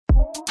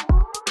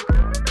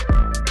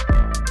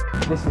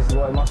This is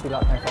what it must be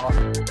like playing for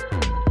Arsenal.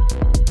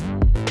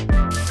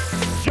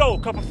 Yo,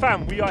 Cup of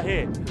Fam, we are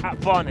here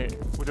at Barnet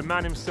with the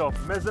man himself,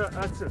 Mesut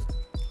Ozil.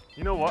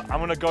 You know what? I'm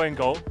gonna go in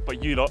goal,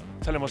 but you lot,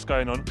 tell him what's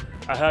going on.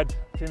 I heard,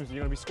 Timbsy, you're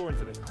gonna be scoring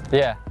today.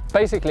 Yeah,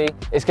 basically,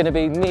 it's gonna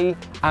be me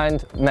and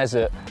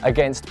Mesut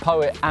against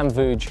Poet and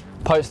Vuj.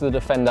 Poet's the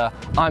defender,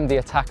 I'm the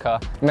attacker.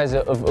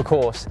 Mesut, of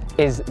course,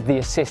 is the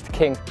assist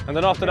king. And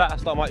then after that, I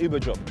start my Uber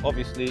job.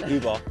 Obviously,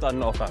 Uber, done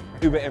not fam.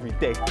 Uber every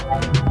day.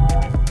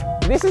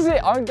 This is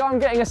it, I'm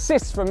getting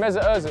assists from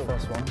Mesut Ozil.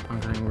 First one, I'm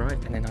going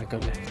right, and then I go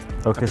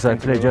left. Okay, so I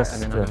play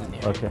just... Right,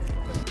 yeah. Okay.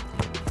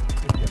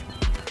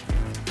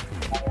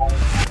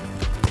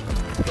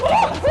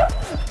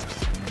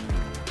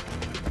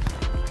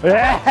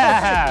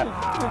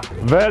 Yeah!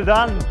 Well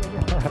done!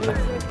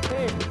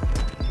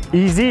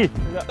 Easy!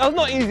 That was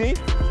not easy.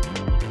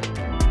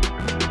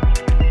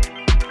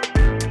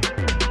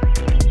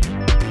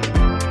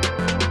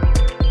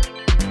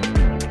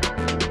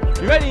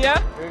 You ready, yeah?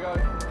 Here we go.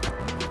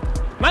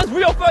 Man's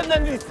Rio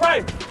Ferdinand's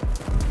prime.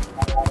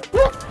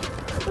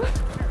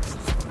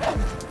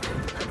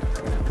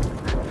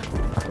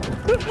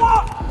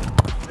 What?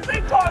 This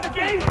ain't part of the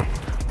game!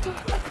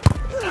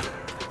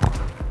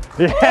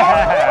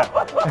 Yeah!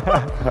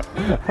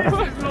 This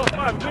is not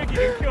fun, we're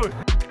getting killed.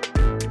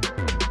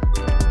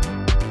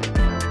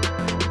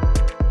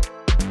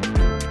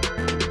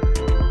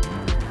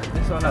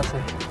 This one, that's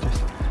it.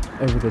 Just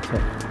over the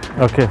top.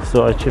 Okay,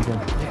 so I chip in.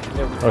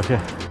 Yeah, Okay.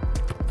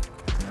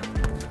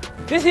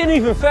 This ain't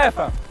even fair,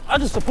 fam. I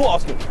just support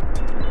Arsenal.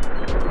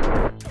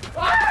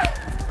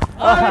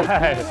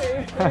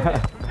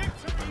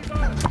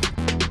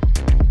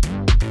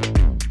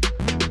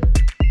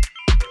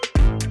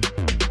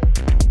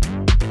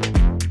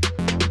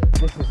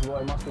 This is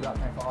what it must be like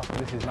playing for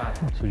Arsenal. This is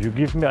mad. So you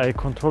give me, I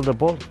control the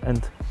ball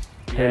and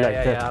play like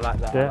that. Yeah, I like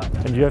that. Yeah? I like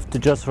that. And you have to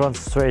just run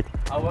straight.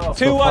 I will.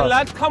 2-1,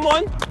 lads, come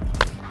on.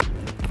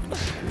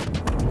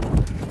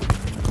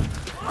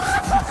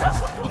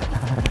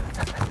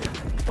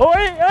 Oh,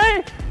 hey,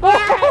 hey!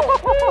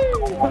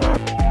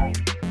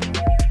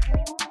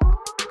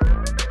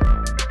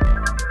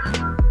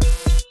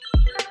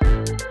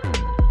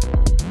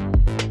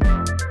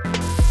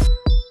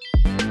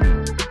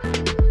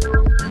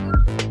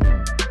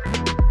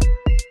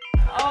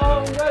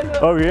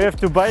 Oh, you have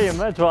to buy a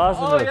match for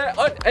Arsenal. Oh yeah,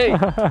 hey,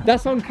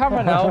 that's on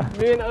camera now.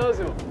 Me and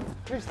Ozil.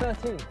 Who's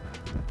 13?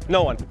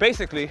 No one.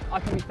 Basically, I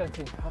can be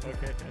 13. Okay.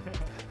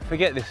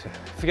 forget this.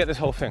 Forget this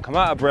whole thing. I'm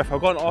out of breath. I've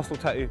got an Arsenal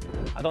tattoo.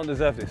 I don't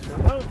deserve this.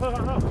 No. Do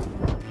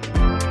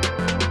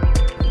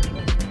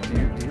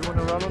you want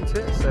to run onto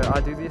it? So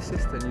I do the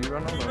assist and you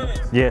run on it?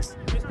 Yes.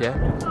 Yeah.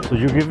 So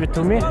you give it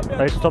to me,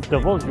 I stop the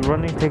ball, you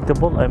running, take the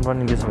ball, I'm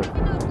running this way.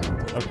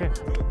 Okay.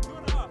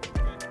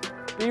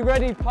 Are you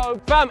ready,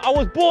 Pope? Fam, I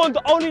was born,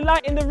 the only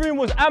light in the room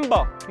was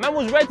amber. Man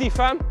was ready,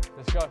 fam.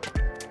 Let's go.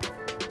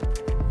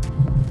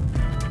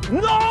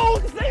 No,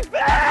 this ain't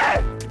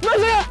fair!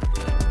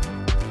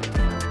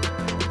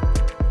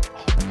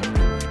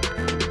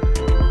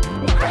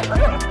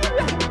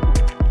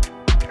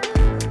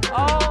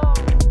 Oh.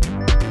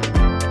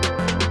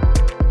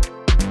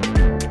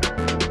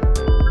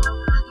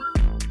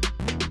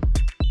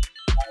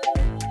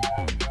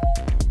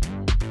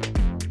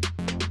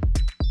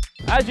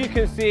 As you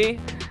can see,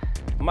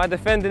 my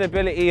defending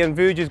ability and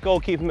Vuj's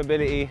goalkeeping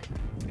ability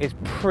is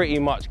pretty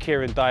much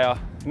Kieran Dyer.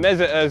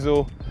 Mesut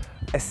Ozil,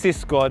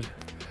 assist god.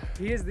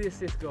 He is the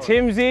assist god.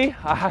 Timbsy,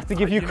 I have to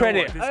give you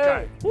credit. This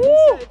guy.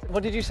 Woo!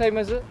 What did you say,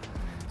 Mesut?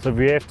 So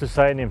we have to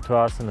sign him to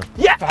Arsenal.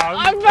 Yeah, Fam,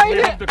 I made we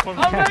it! have the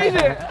I made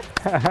it!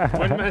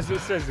 When Mesut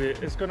says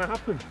it, it's gonna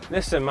happen.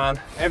 Listen, man,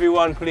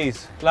 everyone,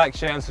 please like,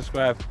 share, and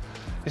subscribe.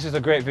 This is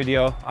a great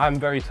video. I'm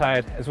very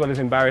tired as well as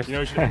embarrassed. You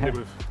know what you should end it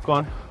with? Go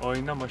on.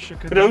 Oi, nama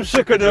shikadum,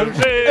 Shikadum,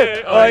 shikadum.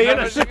 hey. Oi,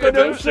 nama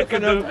shikadum,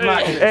 shikadum.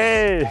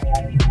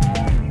 Hey!